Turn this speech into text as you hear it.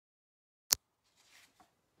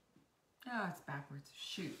Oh, it's backwards.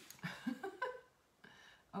 Shoot.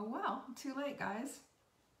 Oh well, too late, guys.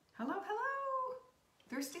 Hello, hello.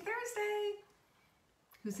 Thirsty Thursday.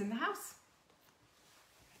 Who's in the house?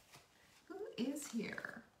 Who is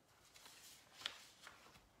here?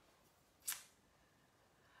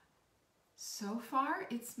 So far,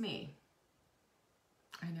 it's me.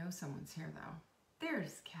 I know someone's here though.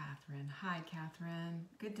 There's Catherine. Hi, Catherine.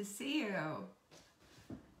 Good to see you.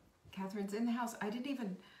 Catherine's in the house. I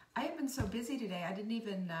have been so busy today, I didn't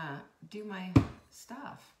even do my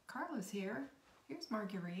stuff. Carla's here. Here's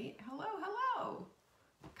Marguerite. Hello, hello.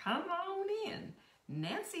 Come on in.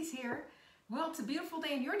 Nancy's here. Well, it's a beautiful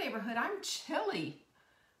day in your neighborhood. I'm chilly.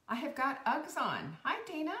 I have got Uggs on. Hi,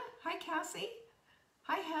 Dana. Hi, Cassie.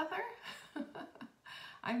 Hi, Heather.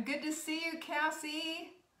 I'm good to see you,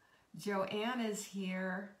 Cassie. Joanne is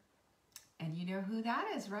here. And you know who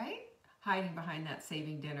that is, right? Hiding behind that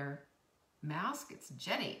Saving Dinner mask, it's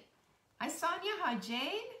Jenny. Hi, Sonia. Hi,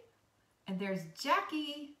 Jane. And there's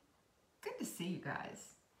Jackie. Good to see you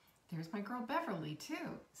guys. There's my girl Beverly,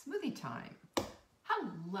 too. Smoothie time.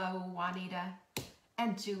 Hello, Juanita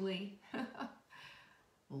and Julie.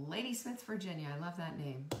 Ladysmith, Virginia. I love that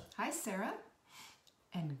name. Hi, Sarah.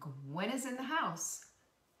 And Gwen is in the house.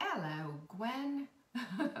 Hello, Gwen.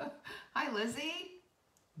 Hi, Lizzie.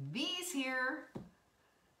 V's here.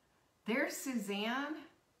 There's Suzanne.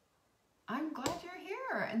 I'm glad you're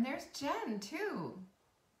here. And there's Jen, too.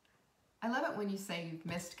 I love it when you say you've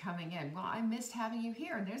missed coming in. Well, I missed having you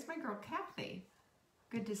here. And there's my girl, Kathy.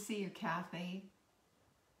 Good to see you, Kathy.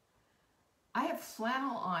 I have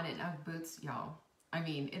flannel on in Ugg boots, y'all. I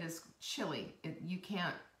mean, it is chilly. You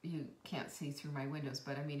can't see through my windows,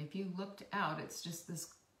 but I mean, if you looked out, it's just this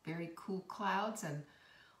very cool clouds. And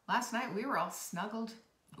last night we were all snuggled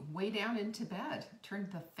way down into bed.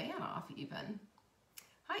 Turned the fan off even.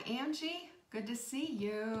 Hi, Angie. Good to see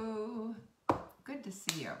you. Good to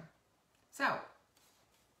see you. So,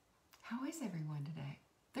 how is everyone today?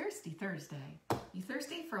 Thirsty Thursday. You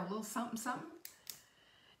thirsty for a little something, something?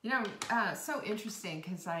 You know, so interesting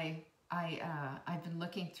because I've been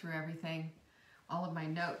looking through everything, all of my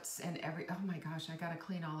notes and oh my gosh, I got to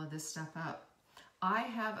clean all of this stuff up. I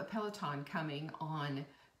have a Peloton coming on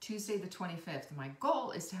Tuesday the 25th. My goal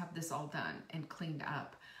is to have this all done and cleaned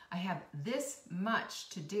up. I have this much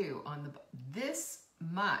to do on this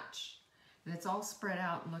much. And it's all spread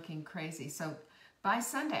out and looking crazy. So by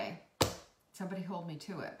Sunday, somebody hold me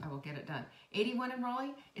to it. I will get it done. 81 in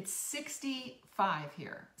Raleigh. It's 65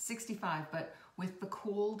 here. 65, but with the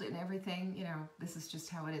cold and everything, you know, this is just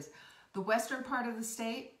how it is. The western part of the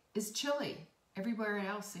state is chilly. Everywhere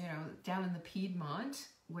else, you know, down in the Piedmont,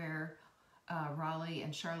 where Raleigh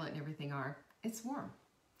and Charlotte and everything are, it's warm.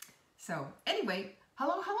 So anyway,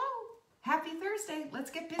 hello, hello. Happy Thursday. Let's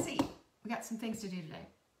get busy. We got some things to do today.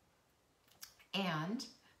 And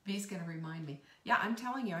V's going to remind me. Yeah, I'm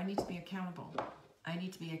telling you, I need to be accountable. I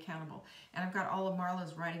need to be accountable. And I've got all of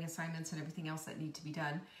Marla's writing assignments and everything else that need to be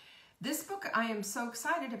done. This book I am so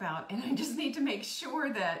excited about, and I just need to make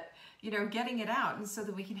sure that, you know, getting it out and so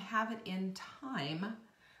that we can have it in time.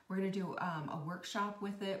 We're going to do a workshop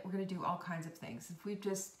with it. We're going to do all kinds of things.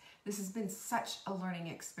 This has been such a learning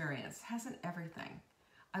experience, hasn't everything?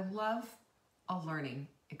 I love a learning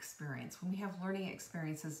experience. When we have learning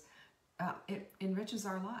experiences, it enriches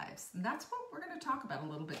our lives. And that's what we're going to talk about a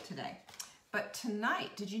little bit today. But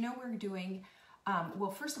tonight, did you know we're doing,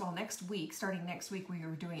 well, first of all, starting next week, we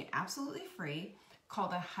are doing it absolutely free,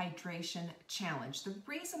 called a hydration challenge. The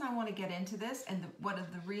reason I want to get into this, and one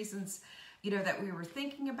of the reasons, you know, that we were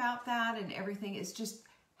thinking about that and everything, is just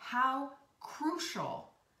how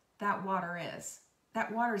crucial that water is.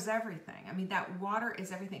 That water is everything. I mean, that water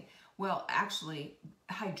is everything. Well, actually,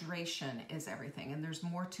 hydration is everything, and there's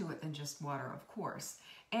more to it than just water, of course.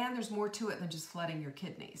 And there's more to it than just flooding your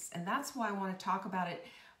kidneys. And that's why I want to talk about it,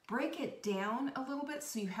 break it down a little bit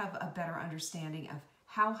so you have a better understanding of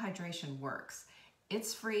how hydration works.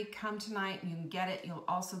 It's free. Come tonight. You can get it. You'll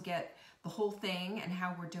also get the whole thing and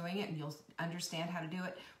how we're doing it, and you'll understand how to do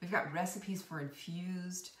it. We've got recipes for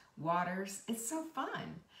infused waters. It's so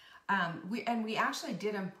fun. We actually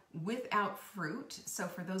did them without fruit. So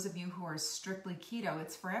for those of you who are strictly keto,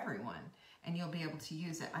 it's for everyone, and you'll be able to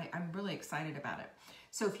use it. I'm really excited about it.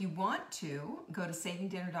 So if you want to, go to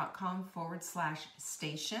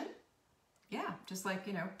savingdinner.com/station. Yeah, just like,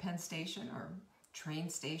 you know, Penn Station or train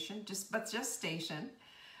station, but just station.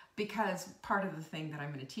 Because part of the thing that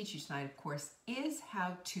I'm going to teach you tonight, of course, is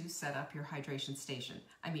how to set up your hydration station.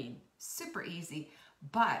 I mean, super easy,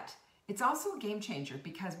 but it's also a game changer,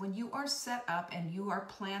 because when you are set up and you are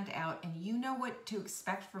planned out and you know what to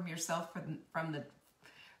expect from yourself from the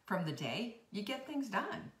day, you get things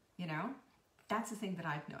done. you know? That's the thing that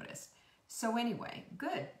I've noticed. So anyway,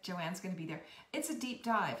 good. Joanne's going to be there. It's a deep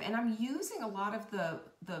dive, and I'm using a lot of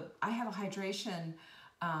I have a hydration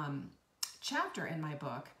chapter in my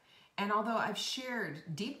book, and although I've shared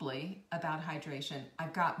deeply about hydration,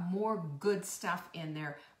 I've got more good stuff in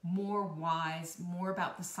there, more whys, more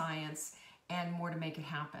about the science, and more to make it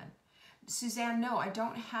happen. Suzanne, no, I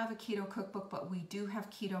don't have a keto cookbook, but we do have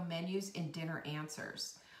keto menus in Dinner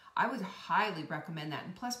Answers. I would highly recommend that.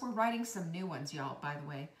 And plus, we're writing some new ones, y'all, by the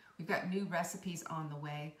way. We've got new recipes on the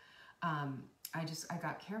way. I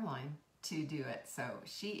got Caroline to do it. So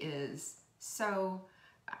she's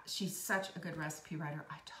such a good recipe writer.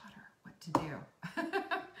 I taught her what to do.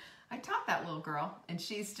 I taught that little girl, and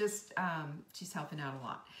she's just, she's helping out a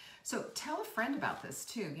lot. So tell a friend about this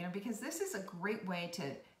too, you know, because this is a great way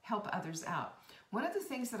to help others out. One of the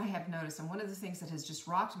things that I have noticed, and one of the things that has just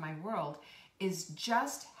rocked my world, is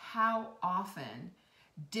just how often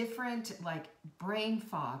different, like brain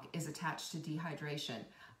fog is attached to dehydration.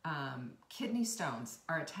 Kidney stones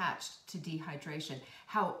are attached to dehydration.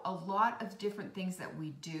 How a lot of different things that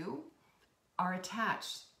we do are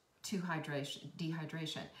attached to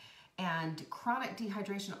dehydration. And chronic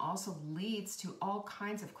dehydration also leads to all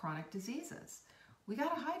kinds of chronic diseases. We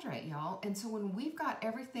gotta hydrate, y'all. And so when we've got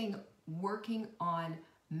everything working on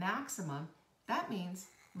maximum, that means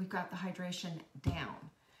we've got the hydration down.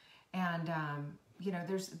 And, you know,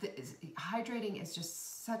 hydrating is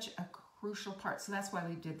just such a crucial part. So that's why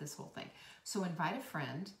we did this whole thing. So invite a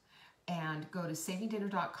friend and go to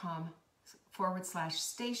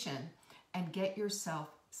savingdinner.com/station and get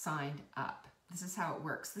yourself signed up. This is how it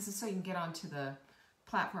works. This is so you can get onto the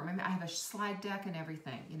platform. I mean, I have a slide deck and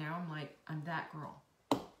everything, you know, I'm that girl.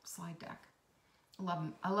 Slide deck.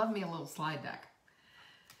 I love me a little slide deck.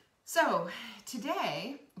 So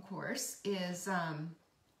today, of course, is,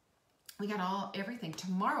 we got everything.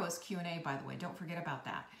 Tomorrow is Q&A, by the way. Don't forget about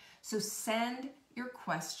that. So send your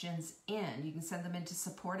questions in. You can send them into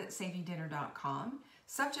support@savingdinner.com.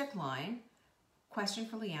 Subject line, question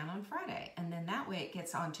for Leanne on Friday. And then that way it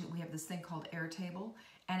gets onto, we have this thing called Airtable,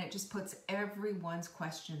 and it just puts everyone's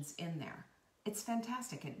questions in there. It's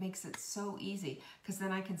fantastic. It makes it so easy because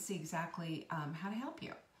then I can see exactly how to help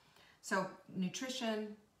you. So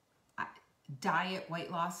nutrition, diet,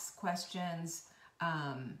 weight loss questions,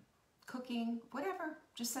 cooking, whatever,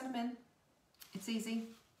 just send them in. It's easy.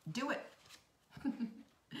 Do it.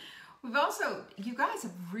 We've also, you guys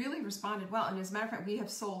have really responded well. And as a matter of fact, we have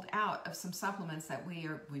sold out of some supplements that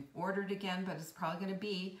we've ordered again, but it's probably going to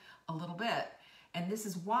be a little bit. And this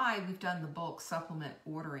is why we've done the bulk supplement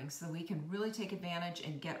ordering, so we can really take advantage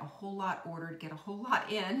and get a whole lot ordered, get a whole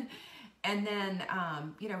lot in. And then,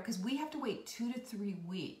 you know, because we have to wait 2 to 3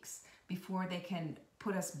 weeks before they can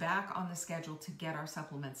put us back on the schedule to get our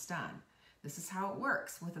supplements done. This is how it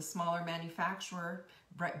works with a smaller manufacturer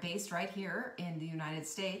based right here in the United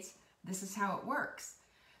States. This is how it works.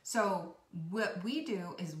 So what we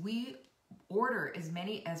do is we order as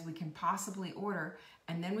many as we can possibly order,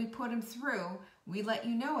 and then we put them through. We let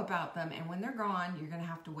you know about them, and when they're gone, you're going to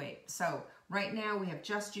have to wait. So right now we have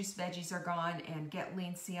Just Juice Veggies are gone, and Get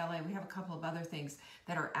Lean CLA. We have a couple of other things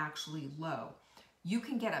that are actually low. You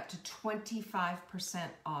can get up to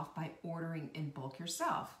 25% off by ordering in bulk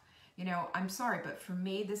yourself. You know, I'm sorry, but for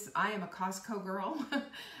me, I am a Costco girl.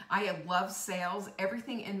 I love sales.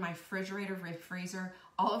 Everything in my refrigerator, freezer,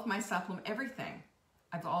 all of my supplement, everything,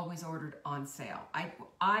 I've always ordered on sale. I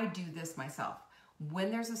do this myself. When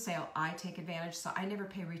there's a sale, I take advantage, so I never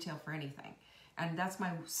pay retail for anything. And that's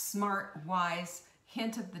my smart, wise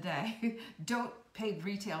hint of the day. Don't pay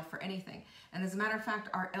retail for anything. And as a matter of fact,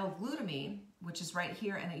 our L-glutamine, which is right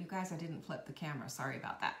here, and you guys, I didn't flip the camera, sorry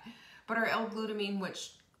about that. But our L-glutamine,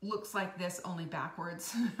 which looks like this, only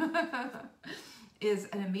backwards, is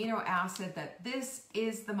an amino acid that this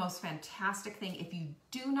is the most fantastic thing. If you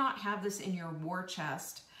do not have this in your war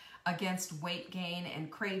chest against weight gain and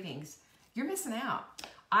cravings, you're missing out.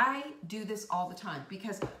 I do this all the time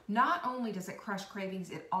because not only does it crush cravings,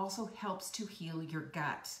 it also helps to heal your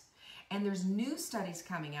gut. And there's new studies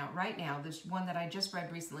coming out right now. There's one that I just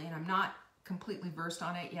read recently, and I'm not completely versed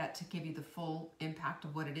on it yet to give you the full impact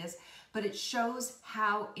of what it is, but it shows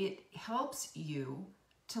how it helps you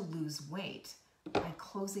to lose weight by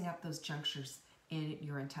closing up those junctures in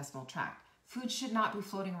your intestinal tract. Food should not be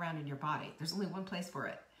floating around in your body. There's only one place for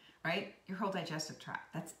it, right? Your whole digestive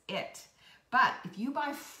tract. That's it. But if you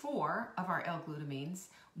buy 4 of our L-glutamines,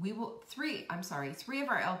 three of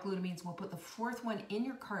our L-glutamines, we'll put the 4th one in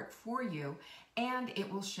your cart for you, and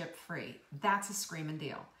it will ship free. That's a screaming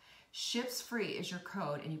deal. Ships free is your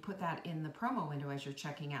code, and you put that in the promo window as you're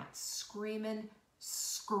checking out. Screaming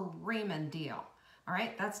deal. All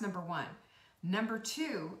right, that's number one. Number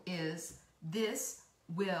two is this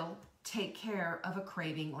will take care of a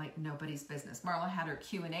craving like nobody's business. Marla had her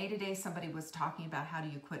Q&A today. Somebody was talking about how do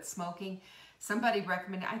you quit smoking. Somebody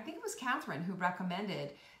recommended, I think it was Catherine who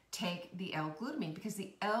recommended, take the L-glutamine, because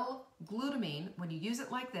the L-glutamine, when you use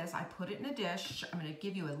it like this, I put it in a dish. I'm going to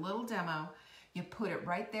give you a little demo. You put it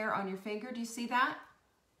right there on your finger. Do you see that?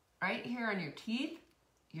 Right here on your teeth,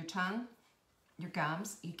 your tongue, your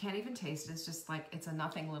gums. You can't even taste it. It's just like, it's a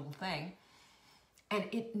nothing little thing. And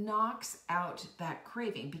it knocks out that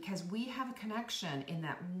craving because we have a connection in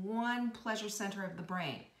that one pleasure center of the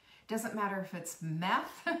brain. Doesn't matter if it's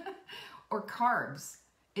meth or carbs,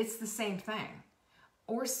 it's the same thing.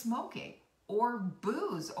 Or smoking, or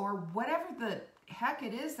booze, or whatever the heck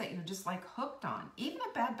it is that you're just like hooked on. Even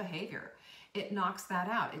a bad behavior, it knocks that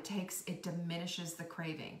out. It diminishes the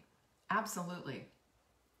craving. Absolutely.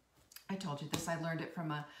 I told you this, I learned it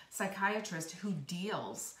from a psychiatrist who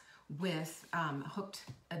deals with hooked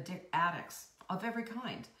addicts of every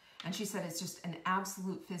kind. And she said it's just an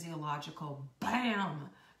absolute physiological bam,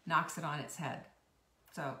 knocks it on its head.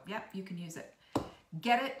 So, yep, you can use it.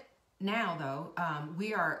 Get it now, though.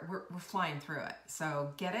 We're flying through it.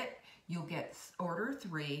 So get it. You'll get order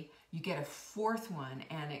 3. You get a 4th one,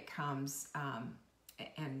 and it comes,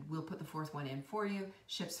 and we'll put the 4th one in for you.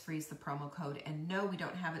 Ships freeze the promo code. And no, we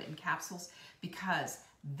don't have it in capsules because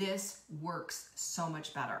this works so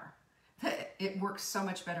much better. It works so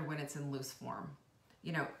much better when it's in loose form.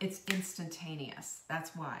 You know, it's instantaneous.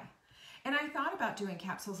 That's why. And I thought about doing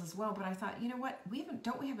capsules as well, but I thought, you know what?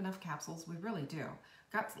 Don't we have enough capsules? We really do.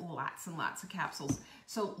 Got lots and lots of capsules.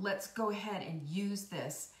 So let's go ahead and use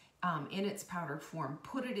this in its powdered form.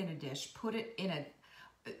 Put it in a dish. Put it in a,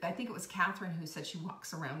 I think it was Catherine who said she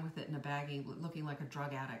walks around with it in a baggie looking like a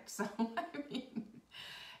drug addict. So, I mean,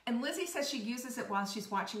 and Lizzie says she uses it while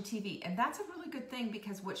she's watching TV. And that's a really good thing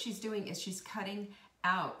because what she's doing is she's cutting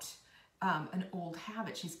out an old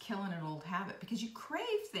habit. She's killing an old habit because you crave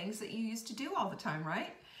things that you used to do all the time,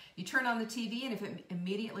 right? You turn on the TV and if it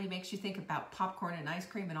immediately makes you think about popcorn and ice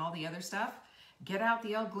cream and all the other stuff, get out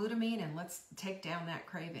the L-glutamine and let's take down that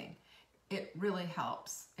craving. It really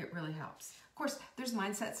helps. It really helps. Of course, there's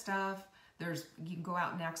mindset stuff. You can go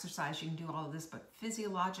out and exercise. You can do all of this, but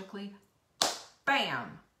physiologically,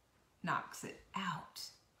 bam, knocks it out.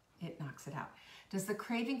 It knocks it out. Does the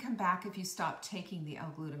craving come back if you stop taking the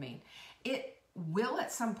L-glutamine? It will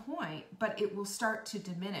at some point, but it will start to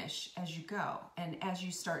diminish as you go and as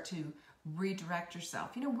you start to redirect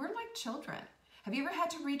yourself. You know, we're like children. Have you ever had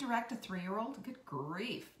to redirect a 3-year-old? Good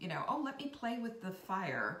grief. You know, oh, let me play with the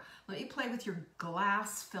fire. Let me play with your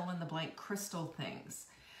glass fill-in-the-blank crystal things.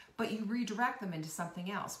 But you redirect them into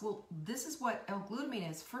something else. Well, this is what L-glutamine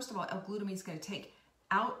is. First of all, L-glutamine is going to take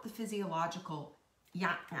out the physiological,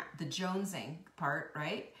 the jonesing part,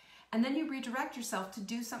 right? And then you redirect yourself to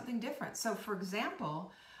do something different. So for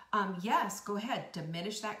example, yes, go ahead,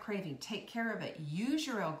 diminish that craving, take care of it, use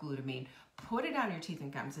your L-glutamine, put it on your teeth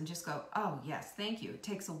and gums and just go, oh yes, thank you. It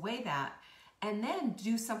takes away that. And then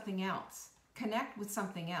do something else, connect with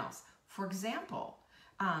something else. For example,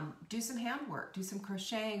 do some handwork, do some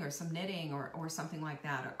crocheting or some knitting or something like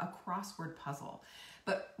that, a crossword puzzle.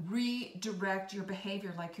 But redirect your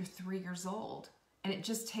behavior like you're 3 years old. And it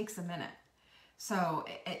just takes a minute. So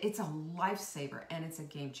it's a lifesaver and it's a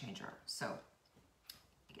game changer. So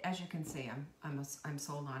as you can see, I'm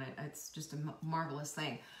sold on it. It's just a marvelous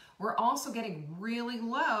thing. We're also getting really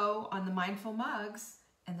low on the Mindful mugs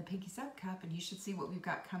and the Pinky's Up cup, and you should see what we've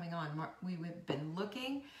got coming on. We've been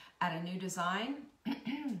looking at a new design.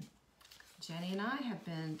 Jenny and I have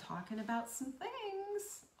been talking about some things.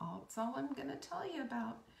 That's all I'm going to tell you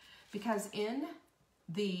about. Because in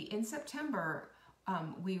September,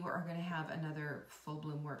 we are going to have another Full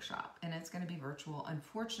Bloom workshop, and it's going to be virtual,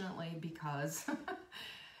 unfortunately, because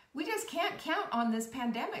we just can't count on this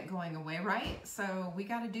pandemic going away, right? So we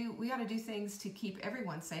got to do things to keep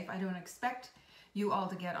everyone safe. I don't expect you all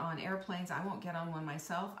to get on airplanes. I won't get on one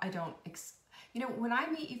myself. You know, when I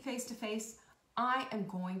meet you face to face, I am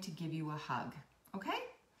going to give you a hug, okay?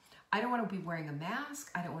 I don't want to be wearing a mask.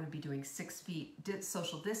 I don't want to be doing 6 feet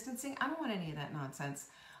social distancing. I don't want any of that nonsense.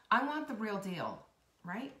 I want the real deal,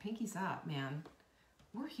 right? Pinky's up, man.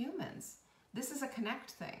 We're humans. This is a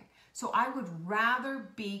connect thing. So I would rather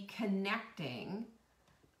be connecting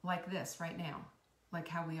like this right now, like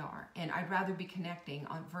how we are. And I'd rather be connecting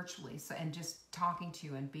on virtually and just talking to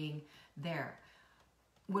you and being there.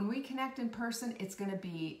 When we connect in person, it's gonna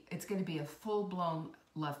be a full-blown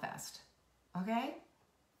love fest. Okay?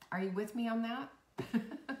 Are you with me on that?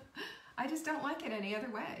 I just don't like it any other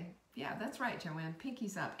way. Yeah, that's right, Joanne.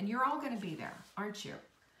 Pinky's up. And you're all going to be there, aren't you?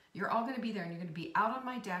 You're all going to be there, and you're going to be out on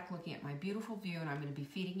my deck looking at my beautiful view, and I'm going to be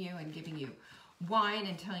feeding you and giving you wine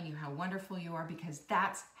and telling you how wonderful you are, because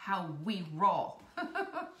that's how we roll.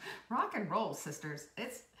 Rock and roll, sisters.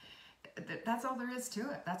 That's all there is to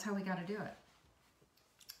it. That's how we got to do it.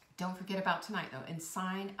 Don't forget about tonight, though, and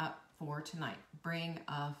sign up for tonight. Bring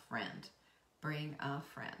a friend. Bring a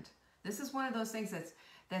friend. This is one of those things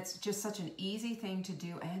that's just such an easy thing to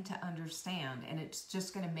do and to understand, and it's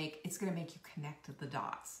just going to make you connect the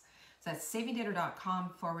dots. So that's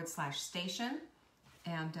savingdinner.com/station,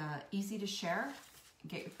 and easy to share.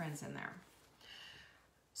 Get your friends in there.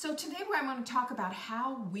 So today I'm going to talk about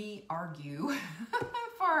how we argue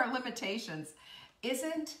for our limitations.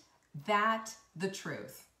 Isn't that the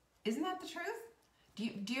truth? Isn't that the truth?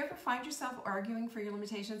 Do you ever find yourself arguing for your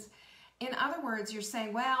limitations? In other words, you're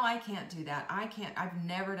saying, well, I can't do that. I've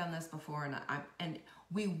never done this before. And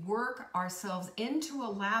we work ourselves into a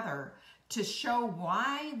lather to show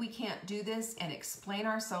why we can't do this and explain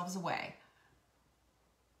ourselves away.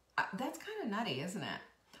 That's kind of nutty, isn't it?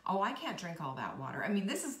 Oh, I can't drink all that water. I mean,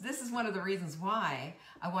 this is one of the reasons why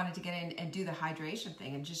I wanted to get in and do the hydration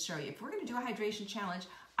thing and just show you, if we're going to do a hydration challenge,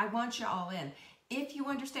 I want you all in. If you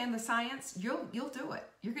understand the science, you'll do it.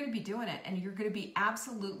 You're going to be doing it, and you're going to be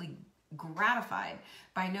absolutely gratified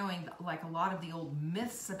by knowing, like, a lot of the old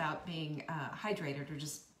myths about being hydrated are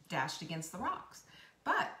just dashed against the rocks.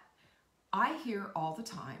 But I hear all the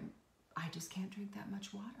time, I just can't drink that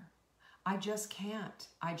much water. I just can't.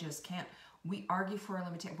 We argue for a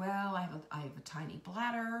limitation. Well, I have a tiny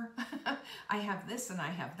bladder. I have this and I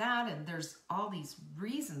have that, and there's all these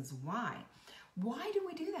reasons why. Why do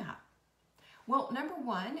we do that? Well, number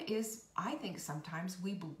one is, I think sometimes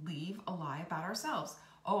we believe a lie about ourselves.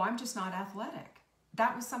 Oh, I'm just not athletic.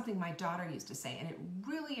 That was something my daughter used to say, and it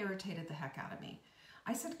really irritated the heck out of me.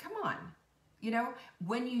 I said, come on. You know,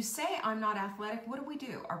 when you say I'm not athletic, what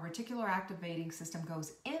do? Our reticular activating system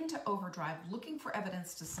goes into overdrive looking for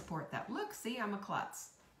evidence to support that. Look, see, I'm a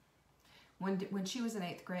klutz. When she was in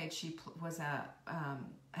 8th grade, she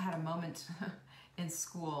had a moment in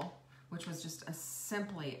school which was just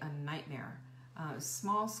simply a nightmare.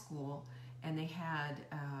 Small school, and they had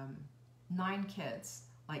 9 kids,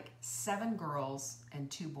 like 7 girls and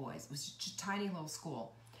 2 boys. It was just a tiny little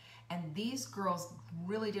school. And these girls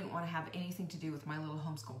really didn't want to have anything to do with my little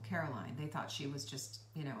homeschool Caroline. They thought she was just,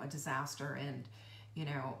 a disaster. And,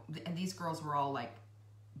 and these girls were all like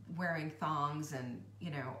wearing thongs and,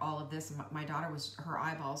 all of this. And my daughter her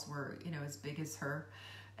eyeballs were, as big as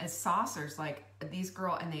as saucers, like these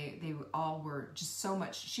girls. And they all were just so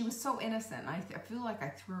much. She was so innocent. I feel like I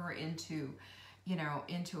threw her into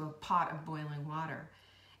a pot of boiling water.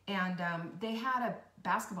 And they had a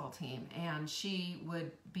basketball team, and she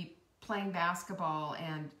would be playing basketball,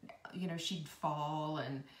 and she'd fall,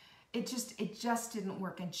 and it just didn't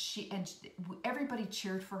work. And everybody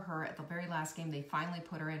cheered for her at the very last game. They finally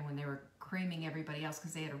put her in when they were creaming everybody else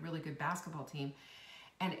because they had a really good basketball team.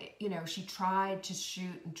 And she tried to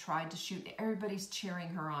shoot and tried to shoot. Everybody's cheering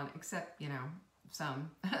her on, except some.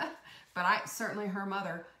 But certainly her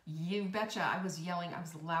mother, you betcha, I was yelling. I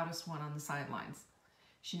was the loudest one on the sidelines.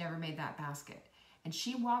 She never made that basket. And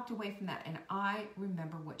she walked away from that, and I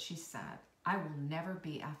remember what she said. I will never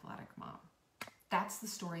be athletic, Mom. That's the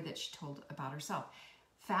story that she told about herself.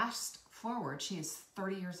 Fast forward, she is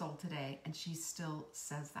 30 years old today, and she still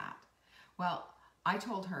says that. Well, I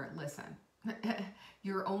told her, listen,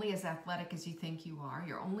 you're only as athletic as you think you are.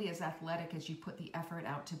 You're only as athletic as you put the effort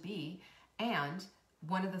out to be. And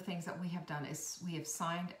one of the things that we have done is we have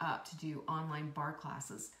signed up to do online bar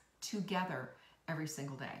classes together every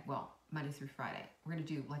single day. Well, Monday through Friday. We're going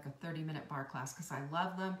to do like a 30-minute bar class because I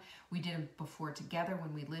love them. We did them before together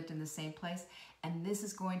when we lived in the same place. And this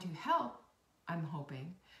is going to help, I'm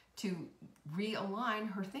hoping, to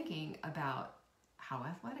realign her thinking about how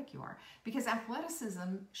athletic you are. Because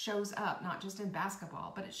athleticism shows up not just in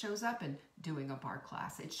basketball, but it shows up in doing a bar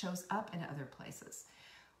class. It shows up in other places.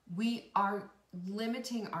 We are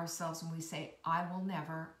limiting ourselves when we say, I will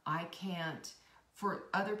never, I can't. For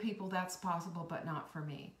other people, that's possible, but not for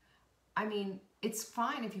me. I mean, it's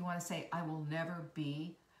fine if you want to say, I will never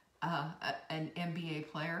be an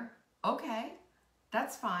NBA player. Okay,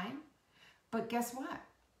 that's fine. But guess what?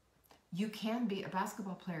 You can be a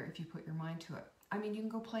basketball player if you put your mind to it. I mean, you can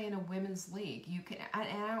go play in a women's league. You can,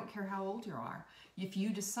 and I don't care how old you are. If you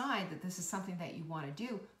decide that this is something that you want to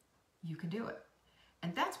do, you can do it.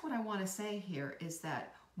 And that's what I want to say here is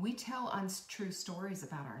that we tell untrue stories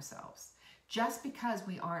about ourselves. Just because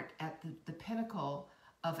we aren't at the pinnacle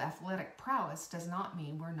of athletic prowess does not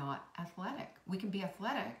mean we're not athletic. We can be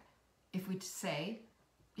athletic if we say,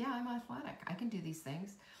 yeah, I'm athletic. I can do these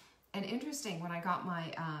things. And interesting, when I got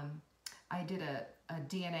my, I did a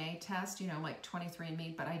DNA test, you know, like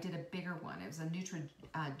 23andMe, but I did a bigger one. It was a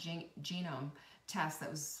genome test that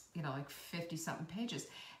was, you know, like 50 something pages.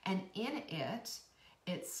 And in it,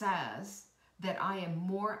 it says that I am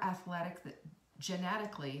more athletic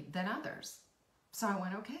genetically than others. So I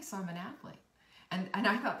went, okay, so I'm an athlete. And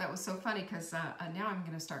I thought that was so funny because now I'm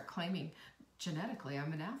going to start claiming genetically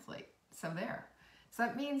I'm an athlete. So there. So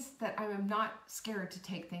that means that I am not scared to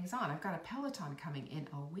take things on. I've got a Peloton coming in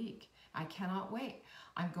a week. I cannot wait.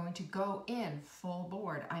 I'm going to go in full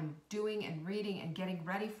board. I'm doing and reading and getting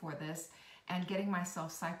ready for this and getting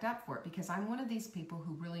myself psyched up for it because I'm one of these people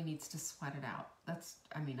who really needs to sweat it out.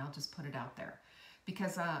 I'll just put it out there.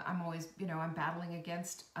 Because I'm always, you know, I'm battling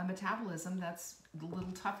against a metabolism that's a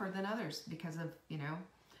little tougher than others because of, you know,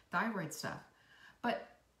 thyroid stuff. But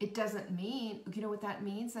it doesn't mean, you know what that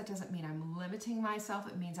means? That doesn't mean I'm limiting myself.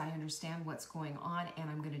 It means I understand what's going on and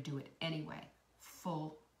I'm going to do it anyway.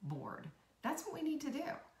 Full board. That's what we need to do.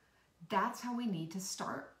 That's how we need to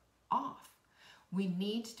start off. We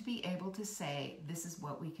need to be able to say, this is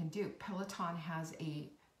what we can do. Peloton has a,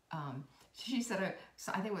 she said,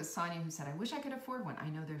 I think it was Sonia who said, I wish I could afford one. I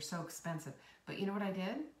know they're so expensive. But you know what I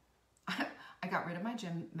did? I got rid of my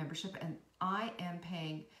gym membership and I am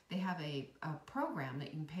paying, they have a program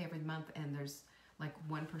that you can pay every month and there's like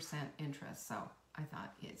 1% interest. So I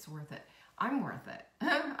thought it's worth it. I'm worth it.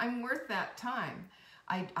 I'm worth that time.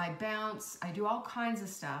 I bounce, I do all kinds of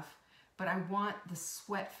stuff, but I want the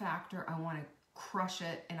sweat factor. I want to crush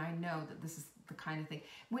it. And I know that this is the kind of thing.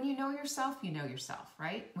 When you know yourself,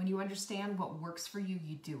 right? When you understand what works for you,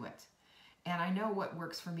 you do it. And I know what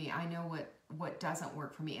works for me. I know what doesn't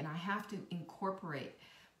work for me. And I have to incorporate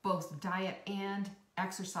both diet and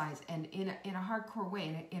exercise and in a hardcore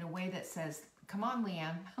way, in a way that says, come on,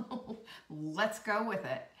 Leanne, let's go with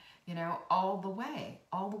it. You know, all the way.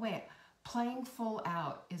 Playing full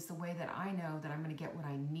out is the way that I know that I'm going to get what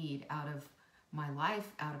I need out of my life,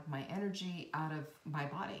 out of my energy, out of my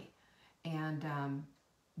body. And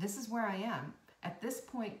this is where I am. At this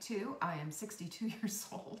point, too, I am 62 years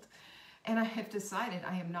old. And I have decided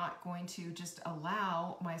I am not going to just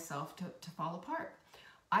allow myself to fall apart.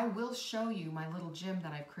 I will show you my little gym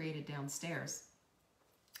that I've created downstairs.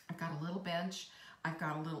 I've got a little bench. I've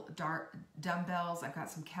got a little dumbbells. I've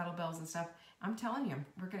got some kettlebells and stuff. I'm telling you,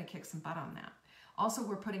 we're going to kick some butt on that. Also,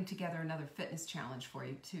 we're putting together another fitness challenge for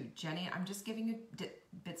you too. Jenny, I'm just giving you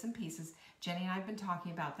bits and pieces. Jenny and I have been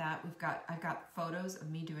talking about that. I've got photos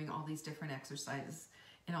of me doing all these different exercises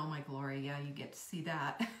in all my glory. Yeah, you get to see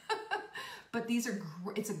that. But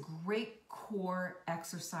it's a great core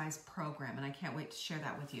exercise program, and I can't wait to share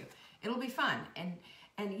that with you. It'll be fun, and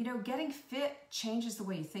you know, getting fit changes the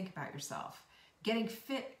way you think about yourself. Getting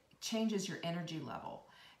fit changes your energy level.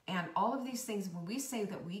 And all of these things, when we say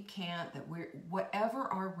that we can't, that we're,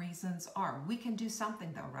 whatever our reasons are, we can do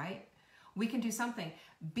something though, right? We can do something.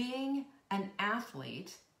 Being an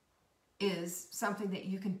athlete is something that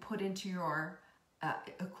you can put into your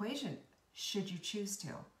equation, should you choose to.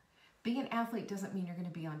 Being an athlete doesn't mean you're going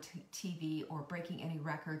to be on TV or breaking any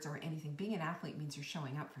records or anything. Being an athlete means you're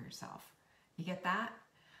showing up for yourself. You get that?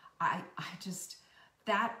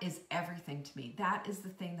 That is everything to me. That is the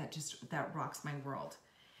thing that rocks my world.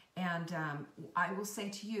 And I will say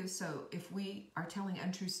to you, so if we are telling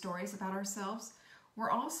untrue stories about ourselves, we're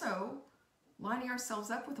also lining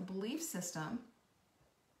ourselves up with a belief system.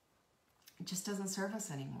 It just doesn't serve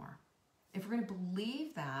us anymore. If we're going to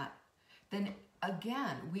believe that, then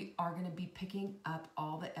again, we are going to be picking up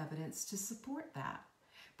all the evidence to support that.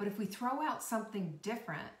 But if we throw out something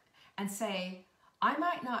different and say, I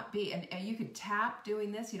might not be, and you can tap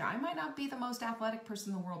doing this, you know, I might not be the most athletic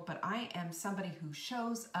person in the world, but I am somebody who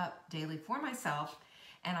shows up daily for myself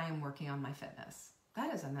and I am working on my fitness.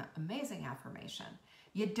 That is an amazing affirmation.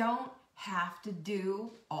 You don't have to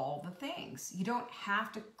do all the things. You don't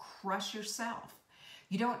have to crush yourself.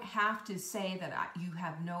 You don't have to say that you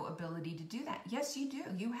have no ability to do that. Yes, you do.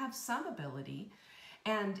 You have some ability.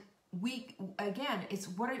 And it's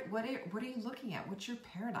what are you looking at? What's your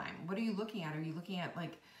paradigm? What are you looking at? Are you looking at,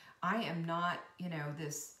 like, I am not, you know,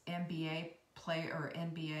 this NBA player or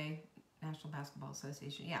NBA, National Basketball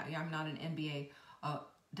Association. Yeah, I'm not an NBA,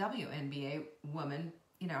 WNBA woman.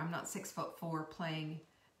 You know, I'm not 6'4" playing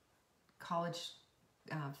college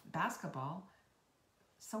basketball.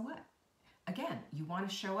 So what? Again, you want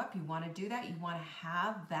to show up, you want to do that, you want to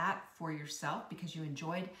have that for yourself because you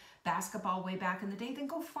enjoyed basketball way back in the day, then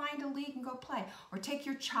go find a league and go play. Or take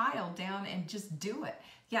your child down and just do it.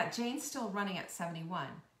 Yeah, Jane's still running at 71.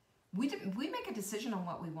 We make a decision on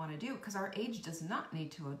what we want to do because our age does not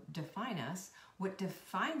need to define us. What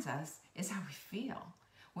defines us is how we feel.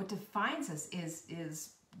 What defines us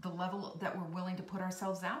is the level that we're willing to put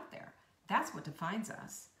ourselves out there. That's what defines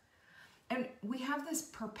us. And we have this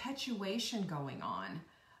perpetuation going on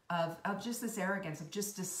of just this arrogance, of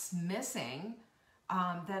just dismissing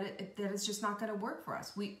that it's just not going to work for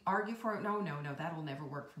us. We argue for it. No, that'll never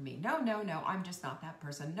work for me. No, I'm just not that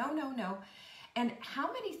person. No. And how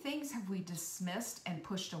many things have we dismissed and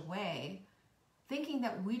pushed away, thinking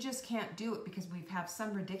that we just can't do it because we have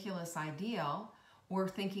some ridiculous ideal, or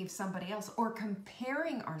thinking of somebody else, or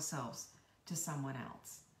comparing ourselves to someone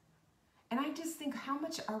else. And I just think, how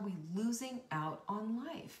much are we losing out on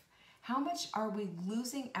life? How much are we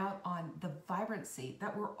losing out on the vibrancy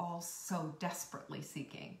that we're all so desperately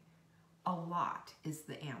seeking? A lot is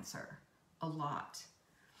the answer. A lot.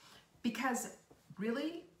 Because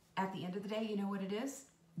really, at the end of the day, you know what it is?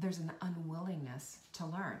 There's an unwillingness to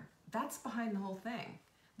learn. That's behind the whole thing.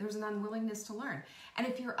 There's an unwillingness to learn. And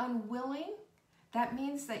if you're unwilling, that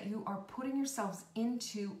means that you are putting yourselves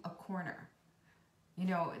into a corner. You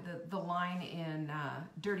know, the line in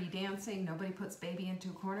Dirty Dancing, nobody puts baby into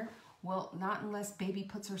a corner. Well, not unless baby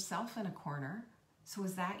puts herself in a corner. So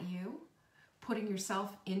is that you putting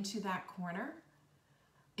yourself into that corner?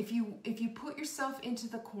 If you put yourself into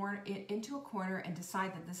a corner and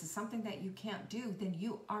decide that this is something that you can't do, then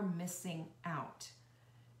you are missing out.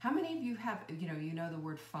 How many of you have, you know the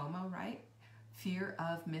word FOMO, right? Fear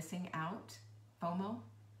of missing out, FOMO.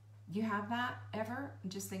 You have that ever?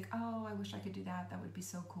 And just think, oh, I wish I could do that. That would be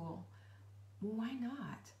so cool. Well, why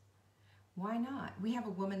not? Why not? We have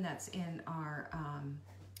a woman that's in our,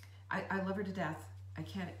 I love her to death. I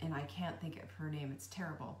can't think of her name. It's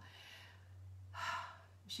terrible.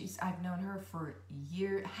 I've known her for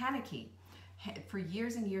years, Haneke, for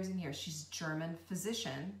years and years and years. She's a German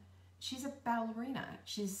physician. She's a ballerina.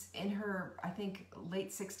 She's in her, I think,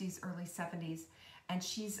 late 60s, early 70s. And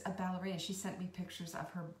she's a ballerina. She sent me pictures of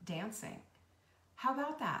her dancing. How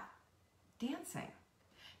about that? Dancing.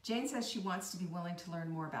 Jane says she wants to be willing to learn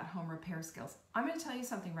more about home repair skills. I'm going to tell you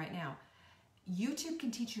something right now. YouTube can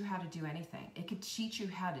teach you how to do anything. It could teach you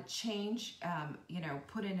how to change,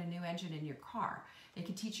 put in a new engine in your car. It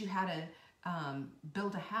could teach you how to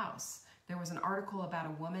build a house. There was an article about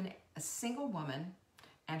a woman, a single woman,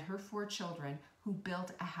 and her 4 children who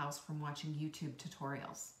built a house from watching YouTube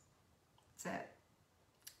tutorials. That's it.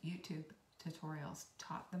 YouTube tutorials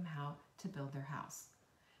taught them how to build their house.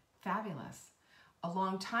 Fabulous. A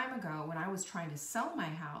long time ago, when I was trying to sell my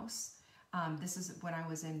house, this is when I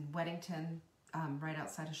was in Weddington, right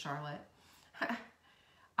outside of Charlotte,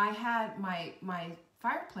 I had my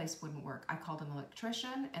fireplace wouldn't work. I called an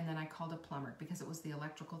electrician, and then I called a plumber because it was the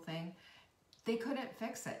electrical thing. They couldn't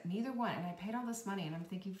fix it, neither one. And I paid all this money, and I'm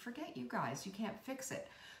thinking, forget you guys, you can't fix it.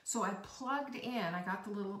 So I plugged in, I got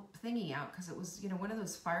the little thingy out because it was, one of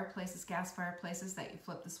those fireplaces, gas fireplaces that you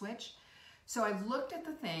flip the switch. So I looked at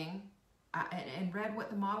the thing and read what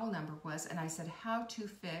the model number was, and I said, how to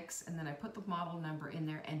fix, and then I put the model number in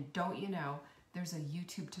there, and don't you know, there's a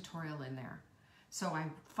YouTube tutorial in there. So I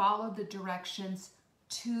followed the directions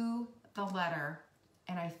to the letter,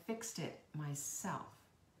 and I fixed it myself.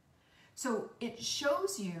 So it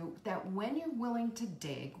shows you that when you're willing to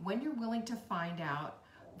dig, when you're willing to find out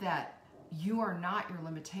that you are not your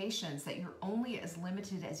limitations, that you're only as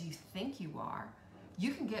limited as you think you are,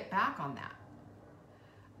 you can get back on that.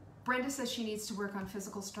 Brenda says she needs to work on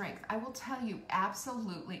physical strength. I will tell you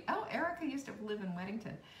absolutely. Oh, Erica used to live in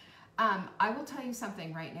Weddington. I will tell you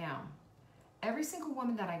something right now. Every single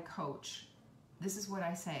woman that I coach, this is what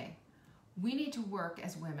I say. We need to work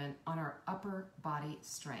as women on our upper body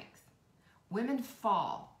strength. Women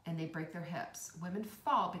fall and they break their hips. Women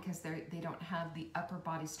fall because they don't have the upper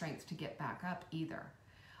body strength to get back up either.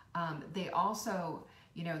 They also,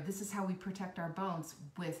 this is how we protect our bones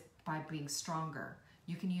by being stronger.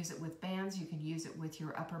 You can use it with bands. You can use it with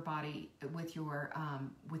your upper body, with your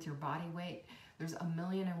body weight. There's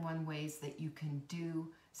 1,000,001 ways that you can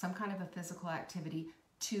do some kind of a physical activity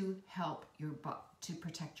to help to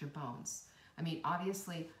protect your bones. I mean,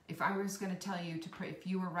 obviously, if I was going to tell you if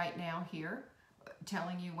you were right now here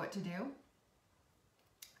telling you what to do,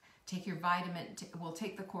 take your vitamin, we'll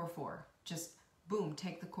take the Core 4. Just boom,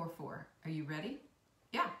 take the Core 4. Are you ready?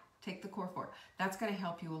 Yeah, take the Core 4. That's going to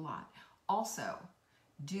help you a lot. Also,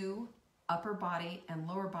 do upper body and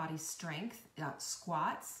lower body strength,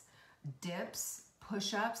 squats, dips,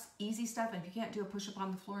 push-ups, easy stuff. And if you can't do a push-up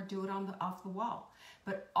on the floor, do it off the wall.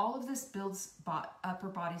 But all of this builds upper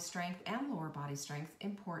body strength and lower body strength.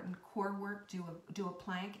 Important core work. Do a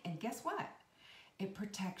plank, and guess what? It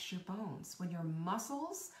protects your bones. When your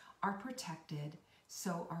muscles are protected,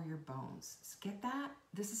 so are your bones. Get that?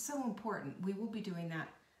 This is so important. We will be doing that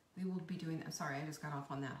We will be doing that. Sorry, I just got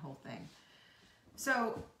off on that whole thing.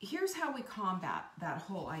 So here's how we combat that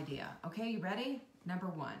whole idea. Okay, you ready? Number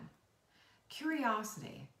one,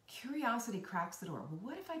 curiosity. Curiosity cracks the door. Well,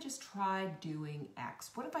 what if I just tried doing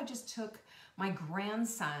X? What if I just took my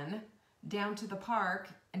grandson down to the park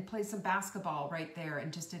and played some basketball right there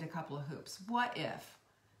and just did a couple of hoops? What if?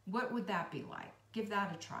 What would that be like? Give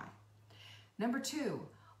that a try. Number two,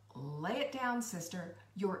 lay it down, sister.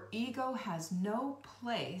 Your ego has no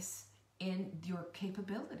place in your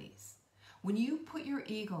capabilities. When you put your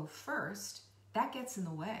ego first, that gets in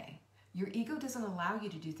the way. Your ego doesn't allow you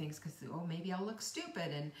to do things because, oh, maybe I'll look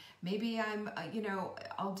stupid and maybe I'm,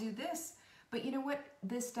 I'll do this. But you know what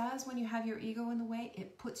this does when you have your ego in the way?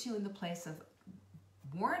 It puts you in the place of,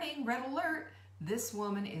 warning, red alert, this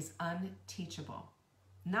woman is unteachable,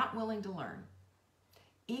 not willing to learn.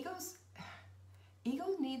 Ego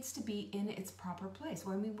needs to be in its proper place.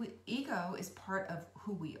 Well, I mean, ego is part of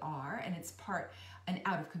who we are, and it's an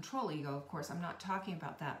out of control ego, of course. I'm not talking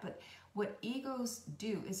about that, but what egos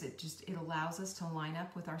do is it allows us to line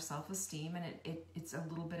up with our self-esteem, and it's a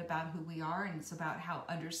little bit about who we are, and it's about how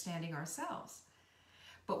understanding ourselves.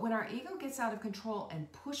 But when our ego gets out of control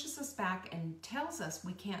and pushes us back and tells us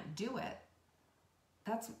we can't do it,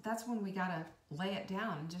 that's when we gotta lay it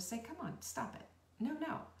down and just say, come on, stop it.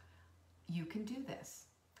 No, you can do this.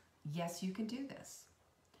 Yes, you can do this.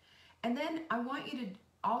 And then I want you to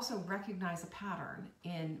also recognize a pattern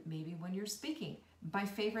in maybe when you're speaking. My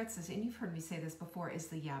favorites is, and you've heard me say this before, is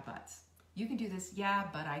the yeah buts. You can do this, yeah,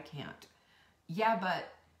 but I can't. Yeah,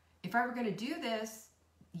 but if I were gonna do this,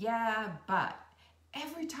 yeah, but.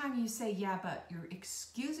 Every time you say yeah, but, you're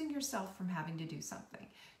excusing yourself from having to do something.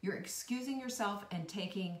 You're excusing yourself and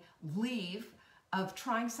taking leave of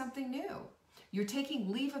trying something new. You're taking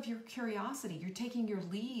leave of your curiosity. You're taking your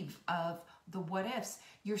leave of the what ifs.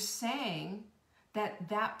 You're saying that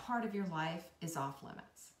that part of your life is off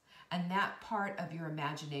limits and that part of your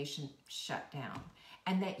imagination shut down,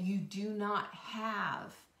 and that you do not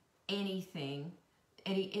have anything,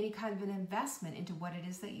 any kind of an investment into what it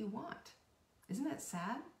is that you want. Isn't that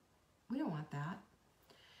sad? We don't want that.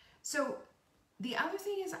 So the other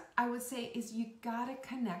thing is, I would say, is you gotta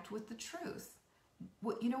connect with the truth.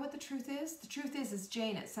 You know what the truth is? The truth is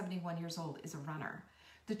Jane at 71 years old is a runner.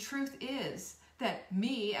 The truth is that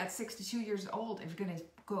me at 62 years old is gonna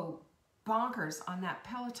go bonkers on that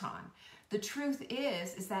Peloton. The truth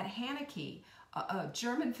is that Haneke, a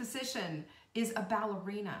German physician, is a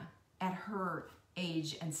ballerina at her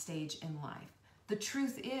age and stage in life. The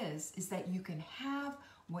truth is that you can have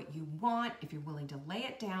what you want if you're willing to lay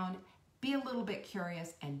it down, be a little bit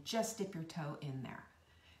curious, and just dip your toe in there.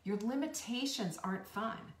 Your limitations aren't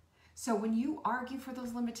fun. So when you argue for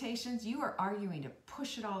those limitations, you are arguing to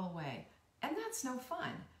push it all away. And that's no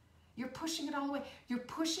fun. You're pushing it all away. You're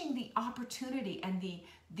pushing the opportunity and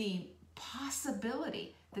the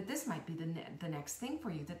possibility that this might be the next thing for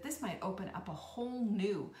you, that this might open up a whole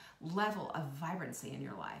new level of vibrancy in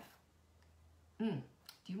your life. Do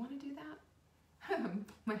you want to do that?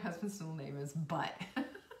 My husband's middle name is Butt.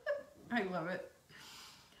 I love it.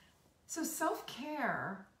 So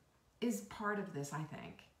self-care is part of this, I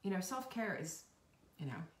think. Self-care is,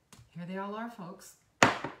 here they all are, folks,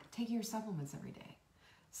 taking your supplements every day.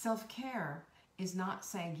 Self-care is not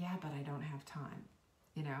saying, yeah, but I don't have time.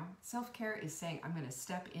 Self-care is saying, I'm going to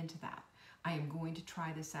step into that. I am going to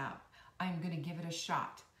try this out. I'm going to give it a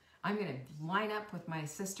shot. I'm going to line up with my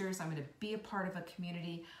sisters. I'm going to be a part of a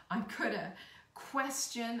community. I'm going to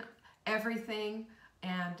question everything,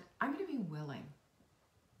 and I'm going to be willing.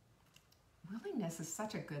 Willingness is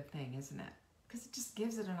such a good thing, isn't it? Because it just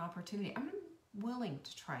gives it an opportunity. I'm willing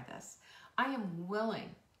to try this. I am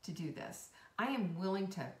willing to do this. I am willing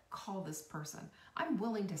to call this person. I'm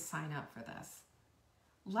willing to sign up for this.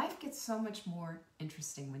 Life gets so much more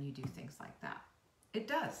interesting when you do things like that. It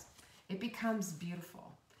does. It becomes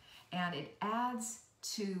beautiful. And it adds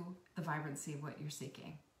to the vibrancy of what you're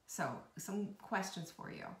seeking. So, some questions for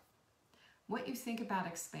you. What you think about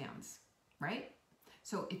expands, right?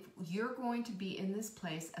 So if you're going to be in this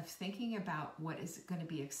place of thinking about what is going to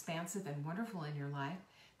be expansive and wonderful in your life,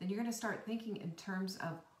 then you're going to start thinking in terms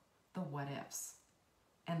of the what ifs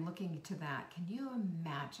and looking to that. Can you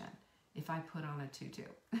imagine if I put on a tutu?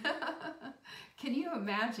 Can you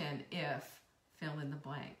imagine if fill in the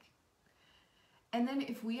blank? And then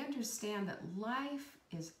if we understand that life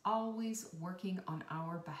is always working on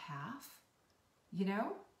our behalf,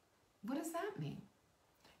 what does that mean?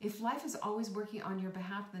 If life is always working on your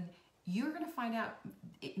behalf, then you're going to find out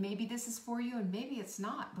maybe this is for you and maybe it's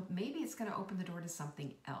not, but maybe it's going to open the door to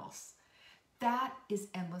something else. That is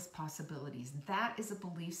endless possibilities. That is a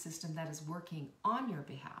belief system that is working on your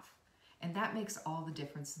behalf. And that makes all the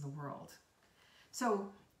difference in the world. So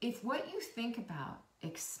if what you think about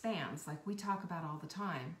expands, like we talk about all the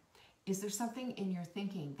time, is there something in your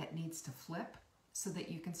thinking that needs to flip so that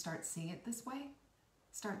you can start seeing it this way?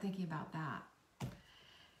 Start thinking about that.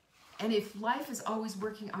 And if life is always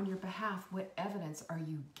working on your behalf, what evidence are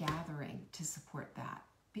you gathering to support that?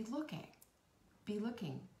 Be looking. Be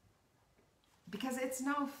looking. Because it's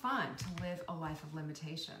no fun to live a life of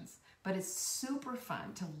limitations, but it's super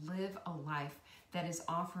fun to live a life that is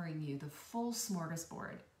offering you the full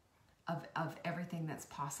smorgasbord of everything that's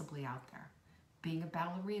possibly out there. Being a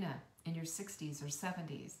ballerina in your 60s or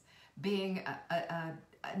 70s, being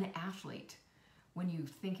an athlete, when you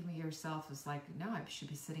think of yourself as like, no, I should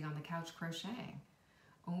be sitting on the couch crocheting.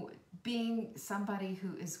 Being somebody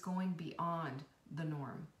who is going beyond the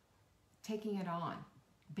norm, taking it on,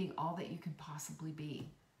 being all that you can possibly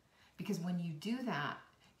be. Because when you do that,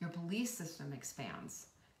 your belief system expands,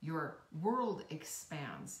 your world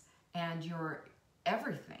expands, and your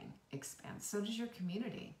everything expands. So does your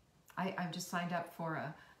community. I've just signed up for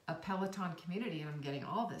a Peloton community, and I'm getting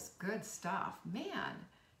all this good stuff. Man,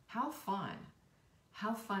 how fun.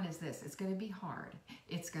 How fun is this? It's going to be hard.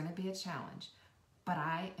 It's going to be a challenge. But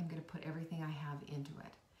I am going to put everything I have into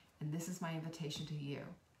it. And this is my invitation to you.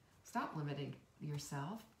 Stop limiting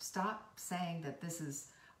yourself. Stop saying that this is,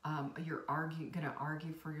 you're going to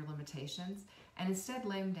argue for your limitations. And instead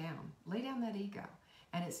lay them down. Lay down that ego.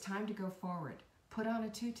 And it's time to go forward. Put on a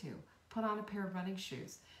tutu. Put on a pair of running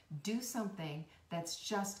shoes. Do something that's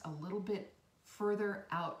just a little bit further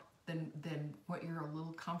out than what you're a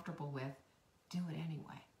little comfortable with. Do it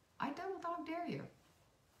anyway. I double dog dare you.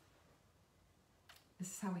 This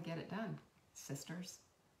is how we get it done, sisters.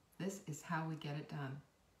 This is how we get it done.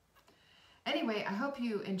 Anyway, I hope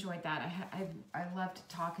you enjoyed that. I loved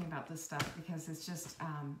talking about this stuff because it's just,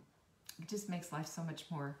 it just makes life so much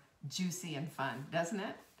more juicy and fun, doesn't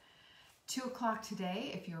it? 2 o'clock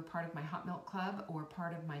today, if you're a part of my Hot Milk Club or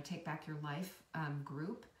part of my Take Back Your Life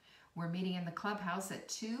group, we're meeting in the clubhouse at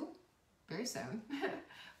 2, very soon,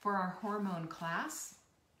 for our hormone class.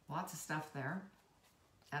 Lots of stuff there.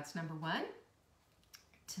 That's number 1.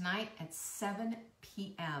 Tonight at 7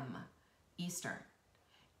 p.m. Eastern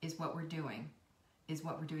is what we're doing, the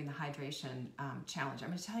hydration challenge. I'm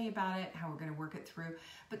going to tell you about it, how we're going to work it through.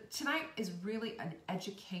 But tonight is really an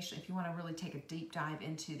education, if you want to really take a deep dive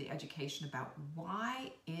into the education about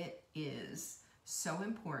why it is so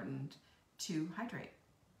important to hydrate.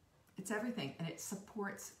 It's everything, and it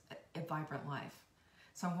supports a vibrant life.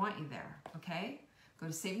 So I want you there, okay? Go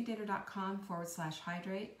to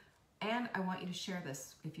savingdata.com/hydrate, and I want you to share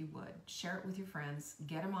this if you would. Share it with your friends.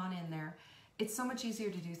 Get them on in there. It's so much easier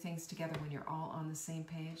to do things together when you're all on the same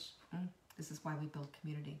page. This is why we build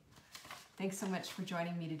community. Thanks so much for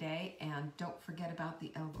joining me today, and don't forget about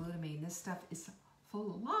the L-glutamine. This stuff is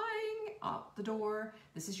flying out the door.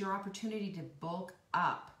 This is your opportunity to bulk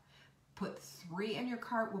up. Put 3 in your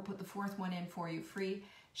cart. We'll put the 4th one in for you free.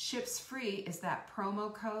 Ships free is that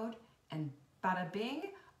promo code, and bada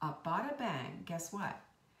bing, bada bang. Guess what?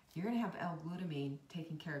 You're going to have L-glutamine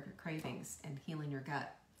taking care of your cravings and healing your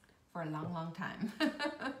gut for a long, long time.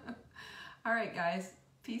 All right, guys.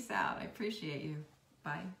 Peace out. I appreciate you.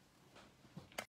 Bye.